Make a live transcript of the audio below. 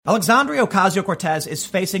Alexandria Ocasio-Cortez is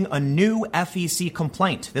facing a new FEC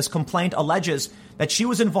complaint. This complaint alleges that she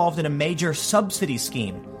was involved in a major subsidy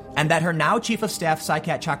scheme and that her now chief of staff,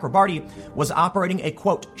 Saikat Chakrabarti, was operating a,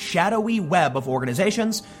 quote, shadowy web of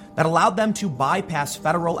organizations that allowed them to bypass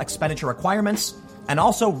federal expenditure requirements and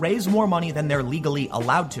also raise more money than they're legally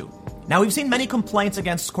allowed to. Now, we've seen many complaints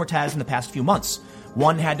against Cortez in the past few months.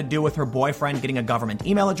 One had to do with her boyfriend getting a government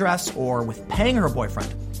email address or with paying her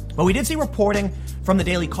boyfriend. But we did see reporting from the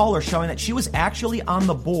Daily Caller showing that she was actually on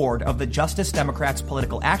the board of the Justice Democrats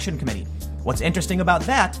Political Action Committee. What's interesting about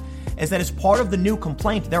that is that as part of the new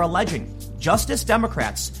complaint, they're alleging Justice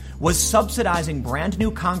Democrats was subsidizing Brand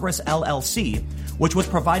New Congress LLC, which was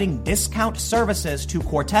providing discount services to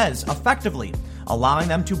Cortez, effectively allowing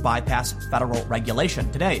them to bypass federal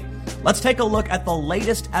regulation. Today, let's take a look at the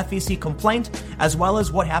latest FEC complaint, as well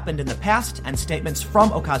as what happened in the past and statements from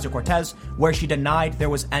Ocasio-Cortez where she denied there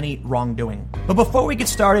was any wrongdoing. But before we get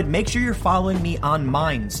started, make sure you're following me on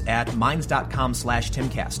Minds at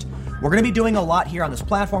minds.com/Timcast. We're going to be doing a lot here on this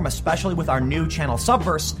platform, especially with our new channel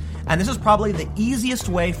Subverse, and this is probably the easiest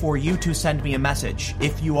way for you to send me a message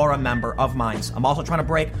if you are a member of Minds. I'm also trying to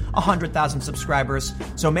break 100,000 subscribers,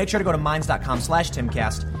 so make sure to go to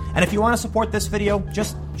minds.com/Timcast. And if you want to support this video,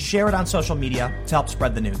 just share it on social media to help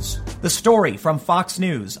spread the news. The story from Fox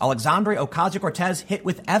News: Alexandria Ocasio-Cortez hit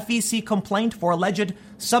with FEC complaint for alleged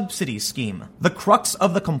subsidy scheme. The crux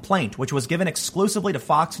of the complaint, which was given exclusively to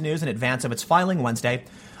Fox News in advance of its filing Wednesday,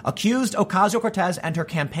 accused Ocasio-Cortez and her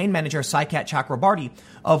campaign manager, Saikat Chakrabarti,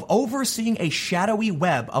 of overseeing a shadowy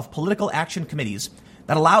web of political action committees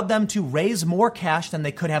that allowed them to raise more cash than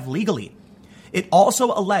they could have legally. It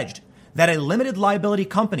also alleged that a limited liability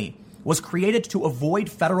company was created to avoid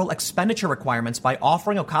federal expenditure requirements by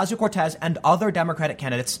offering Ocasio-Cortez and other Democratic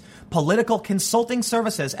candidates political consulting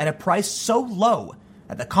services at a price so low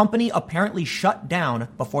that the company apparently shut down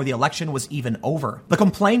before the election was even over. The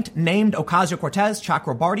complaint named Ocasio-Cortez,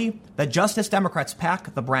 Chakrabarti, the Justice Democrats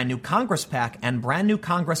PAC, the Brand New Congress PAC, and Brand New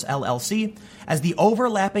Congress LLC as the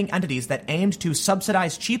overlapping entities that aimed to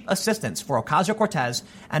subsidize cheap assistance for Ocasio-Cortez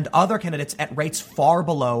and other candidates at rates far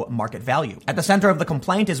below market value. At the center of the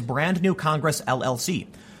complaint is Brand New Congress LLC,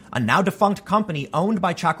 a now defunct company owned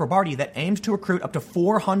by Chakrabarti that aimed to recruit up to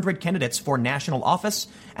 400 candidates for national office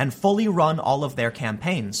and fully run all of their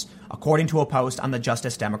campaigns, according to a post on the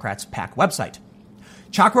Justice Democrats PAC website.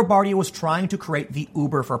 Chakrabarti was trying to create the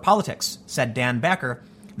Uber for politics, said Dan Backer,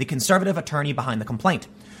 the conservative attorney behind the complaint.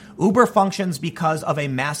 Uber functions because of a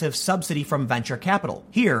massive subsidy from venture capital.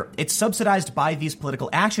 Here, it's subsidized by these political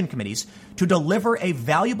action committees to deliver a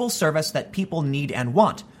valuable service that people need and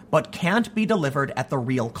want, but can't be delivered at the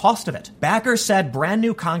real cost of it. Backer said Brand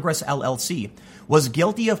New Congress LLC was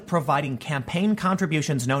guilty of providing campaign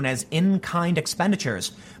contributions known as in-kind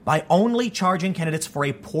expenditures by only charging candidates for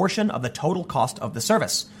a portion of the total cost of the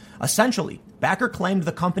service. Essentially, Backer claimed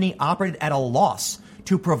the company operated at a loss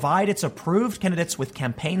to provide its approved candidates with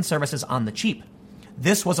campaign services on the cheap.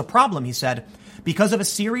 This was a problem, he said, because of a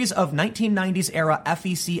series of 1990s-era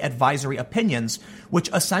FEC advisory opinions, which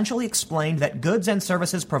essentially explained that goods and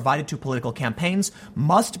services provided to political campaigns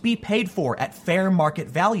must be paid for at fair market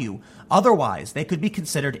value. Otherwise, they could be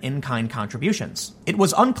considered in-kind contributions. It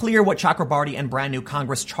was unclear what Chakrabarti and Brand New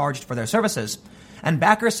Congress charged for their services, and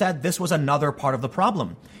Backer said this was another part of the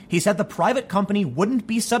problem. He said the private company wouldn't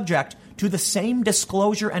be subject to the same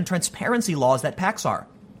disclosure and transparency laws that PACs are.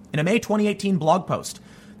 In a May 2018 blog post,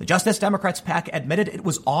 the Justice Democrats PAC admitted it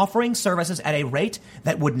was offering services at a rate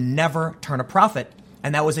that would never turn a profit,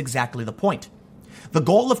 and that was exactly the point. The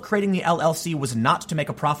goal of creating the LLC was not to make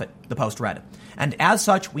a profit, the post read, and as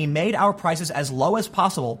such, we made our prices as low as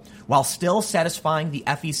possible while still satisfying the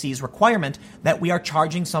FEC's requirement that we are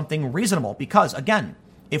charging something reasonable because, again,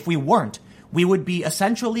 if we weren't, we would be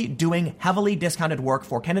essentially doing heavily discounted work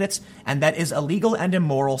for candidates, and that is illegal and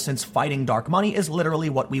immoral since fighting dark money is literally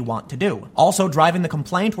what we want to do. Also driving the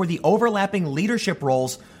complaint were the overlapping leadership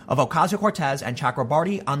roles of Ocasio-Cortez and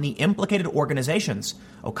Chakrabarti on the implicated organizations.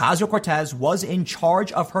 Ocasio-Cortez was in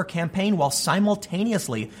charge of her campaign while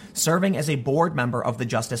simultaneously serving as a board member of the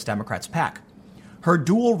Justice Democrats PAC. Her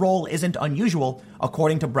dual role isn't unusual,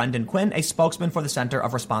 according to Brendan Quinn, a spokesman for the Center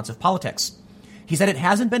of Responsive Politics. He said it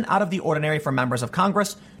hasn't been out of the ordinary for members of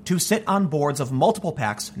Congress to sit on boards of multiple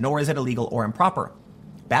PACs, nor is it illegal or improper.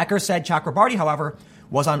 Backer said Chakrabarti, however,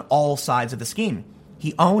 was on all sides of the scheme.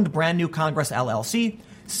 He owned Brand New Congress LLC,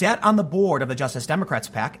 sat on the board of the Justice Democrats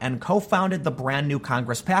PAC, and co-founded the Brand New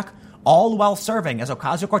Congress PAC, all while serving as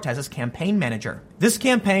Ocasio-Cortez's campaign manager. This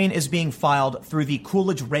campaign is being filed through the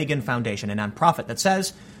Coolidge Reagan Foundation, a nonprofit that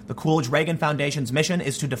says the The Coolidge-Reagan Foundation's mission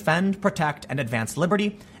is to defend, protect, and advance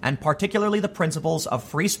liberty, and particularly the principles of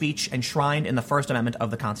free speech enshrined in the First Amendment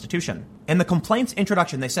of the Constitution. In the complaint's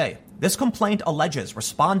introduction, they say, this complaint alleges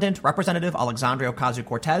Respondent Representative Alexandria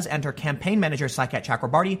Ocasio-Cortez and her campaign manager Saikat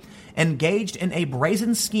Chakrabarti engaged in a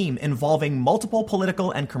brazen scheme involving multiple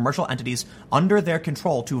political and commercial entities under their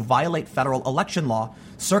control to violate federal election law,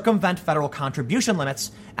 circumvent federal contribution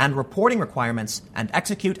limits and reporting requirements, and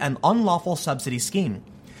execute an unlawful subsidy scheme.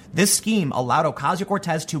 This scheme allowed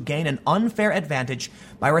Ocasio-Cortez to gain an unfair advantage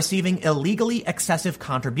by receiving illegally excessive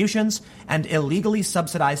contributions and illegally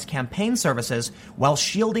subsidized campaign services while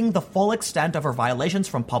shielding the full extent of her violations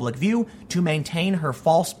from public view to maintain her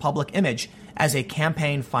false public image as a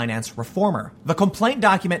campaign finance reformer. The complaint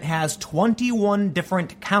document has 21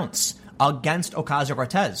 different counts against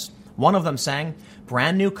Ocasio-Cortez. One of them saying,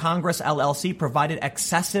 Brand New Congress LLC provided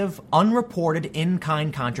excessive, unreported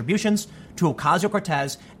in-kind contributions to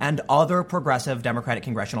Ocasio-Cortez and other progressive Democratic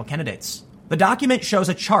congressional candidates. The document shows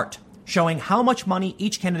a chart showing how much money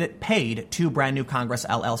each candidate paid to Brand New Congress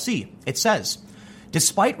LLC. It says,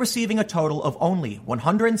 despite receiving a total of only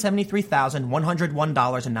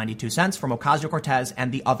 $173,101.92 from Ocasio-Cortez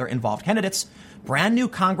and the other involved candidates, Brand New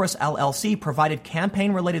Congress LLC provided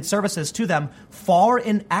campaign-related services to them far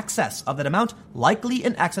in excess of that amount, likely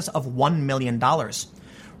in excess of $1 million.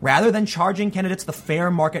 Rather than charging candidates the fair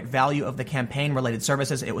market value of the campaign-related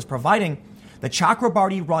services it was providing, the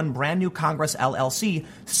Chakrabarti-run Brand New Congress LLC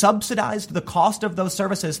subsidized the cost of those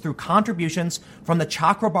services through contributions from the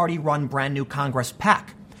Chakrabarti-run Brand New Congress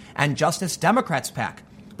PAC and Justice Democrats PAC,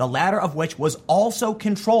 the latter of which was also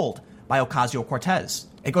controlled by Ocasio-Cortez.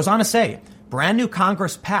 It goes on to say, Brand New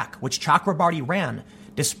Congress PAC, which Chakrabarti ran,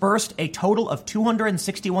 dispersed a total of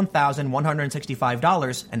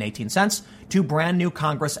 $261,165.18 to Brand New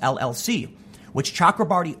Congress LLC, which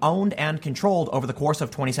Chakrabarti owned and controlled over the course of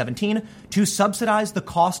 2017 to subsidize the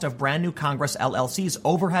cost of Brand New Congress LLC's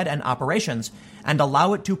overhead and operations and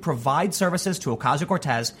allow it to provide services to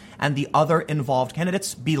Ocasio-Cortez and the other involved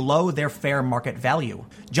candidates below their fair market value.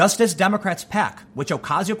 Justice Democrats PAC, which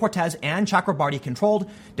Ocasio-Cortez and Chakrabarti controlled,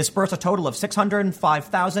 dispersed a total of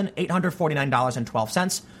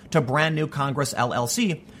 $605,849.12 to Brand New Congress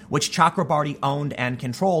LLC, which Chakrabarti owned and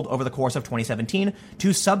controlled over the course of 2017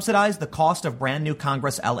 to subsidize the cost of Brand New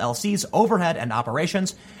Congress LLC's overhead and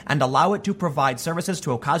operations and allow it to provide services to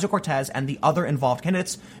Ocasio-Cortez and the other involved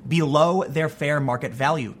candidates below their fair market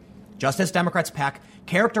value. Justice Democrats PAC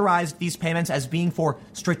characterized these payments as being for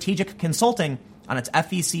strategic consulting on its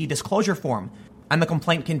FEC disclosure form. And the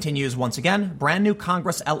complaint continues once again. Brand New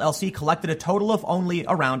Congress LLC collected a total of only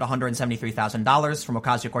around $173,000 from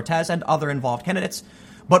Ocasio-Cortez and other involved candidates,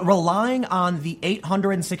 but relying on the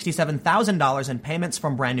 $867,000 in payments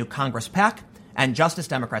from Brand New Congress PAC and Justice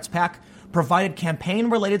Democrats PAC provided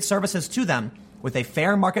campaign-related services to them with a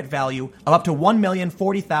fair market value of up to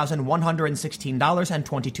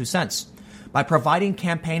 $1,040,116.22. By providing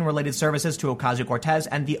campaign-related services to Ocasio-Cortez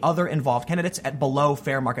and the other involved candidates at below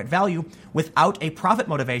fair market value without a profit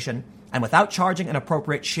motivation and without charging an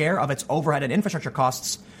appropriate share of its overhead and infrastructure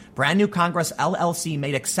costs, Brand New Congress LLC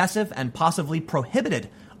made excessive and possibly prohibited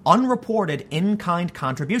unreported in-kind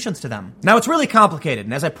contributions to them. Now, it's really complicated,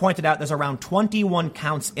 and as I pointed out, there's around 21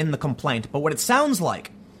 counts in the complaint, but what it sounds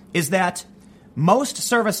like is that most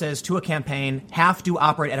services to a campaign have to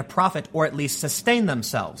operate at a profit or at least sustain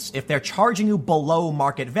themselves. If they're charging you below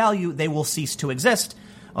market value, they will cease to exist.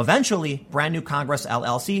 Eventually, Brand New Congress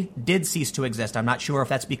LLC did cease to exist. I'm not sure if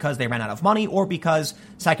that's because they ran out of money or because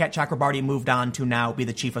Saikat Chakrabarti moved on to now be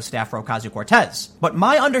the chief of staff for Ocasio-Cortez. But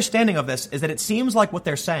my understanding of this is that it seems like what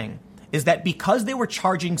they're saying is that because they were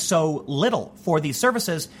charging so little for these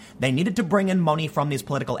services, they needed to bring in money from these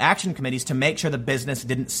political action committees to make sure the business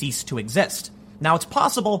didn't cease to exist. Now, it's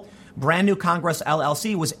possible Brand New Congress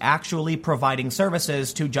LLC was actually providing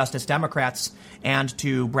services to Justice Democrats and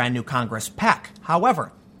to Brand New Congress PAC.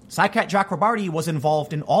 However, Saikat Chakrabarti was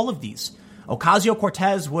involved in all of these.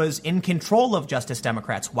 Ocasio-Cortez was in control of Justice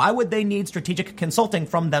Democrats. Why would they need strategic consulting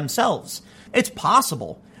from themselves? It's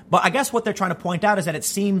possible, but I guess what they're trying to point out is that it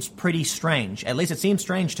seems pretty strange. At least it seems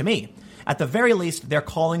strange to me. At the very least, they're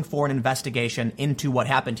calling for an investigation into what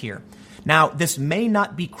happened here. Now, this may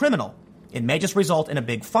not be criminal. It may just result in a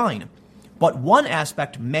big fine. But one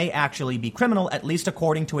aspect may actually be criminal, at least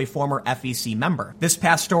according to a former FEC member. This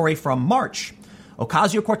past story from March,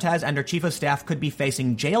 Ocasio-Cortez and her chief of staff could be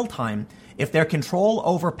facing jail time if their control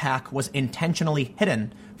over PAC was intentionally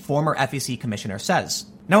hidden, former FEC commissioner says.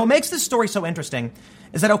 Now, what makes this story so interesting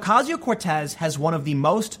is that Ocasio-Cortez has one of the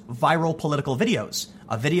most viral political videos,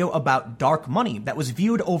 a video about dark money that was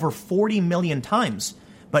viewed over 40 million times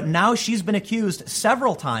but now she's been accused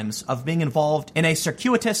several times of being involved in a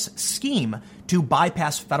circuitous scheme to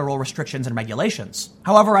bypass federal restrictions and regulations.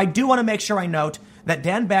 However, I do want to make sure I note that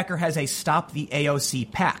Dan Becker has a Stop the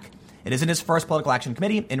AOC PAC. It isn't his first political action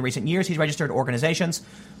committee. In recent years, he's registered organizations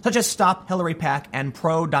such as Stop Hillary PAC and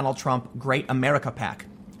Pro-Donald Trump Great America PAC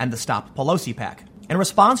and the Stop Pelosi PAC. In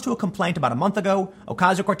response to a complaint about a month ago,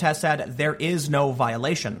 Ocasio-Cortez said there is no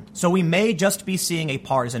violation. So we may just be seeing a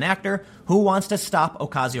partisan actor who wants to stop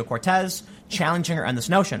Ocasio-Cortez, challenging her on this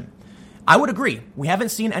notion. I would agree. We haven't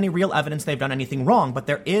seen any real evidence they've done anything wrong, but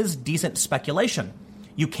there is decent speculation.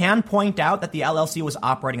 You can point out that the LLC was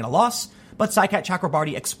operating at a loss, but Saikat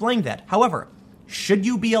Chakrabarty explained that. However, should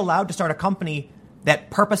you be allowed to start a company that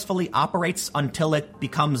purposefully operates until it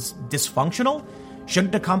becomes dysfunctional?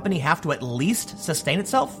 Shouldn't a company have to at least sustain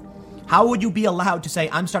itself? How would you be allowed to say,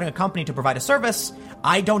 I'm starting a company to provide a service,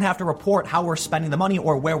 I don't have to report how we're spending the money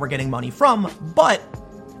or where we're getting money from, but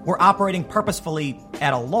we're operating purposefully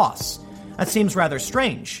at a loss? That seems rather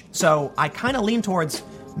strange. So I kind of lean towards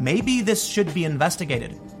maybe this should be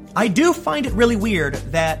investigated. I do find it really weird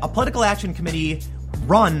that a political action committee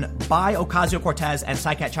run by Ocasio-Cortez and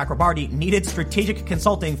Saikat Chakrabarty needed strategic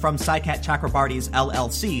consulting from Saikat Chakrabarty's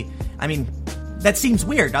LLC. I mean, that seems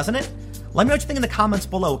weird, doesn't it? Let me know what you think in the comments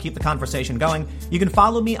below. Keep the conversation going. You can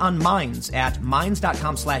follow me on Minds at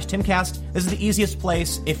minds.com/Timcast. This is the easiest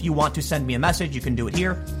place. If you want to send me a message, you can do it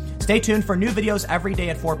here. Stay tuned for new videos every day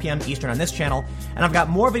at 4 p.m. Eastern on this channel. And I've got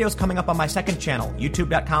more videos coming up on my second channel,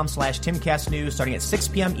 youtube.com/TimCastNews, starting at 6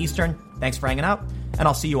 p.m. Eastern. Thanks for hanging out, and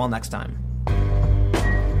I'll see you all next time.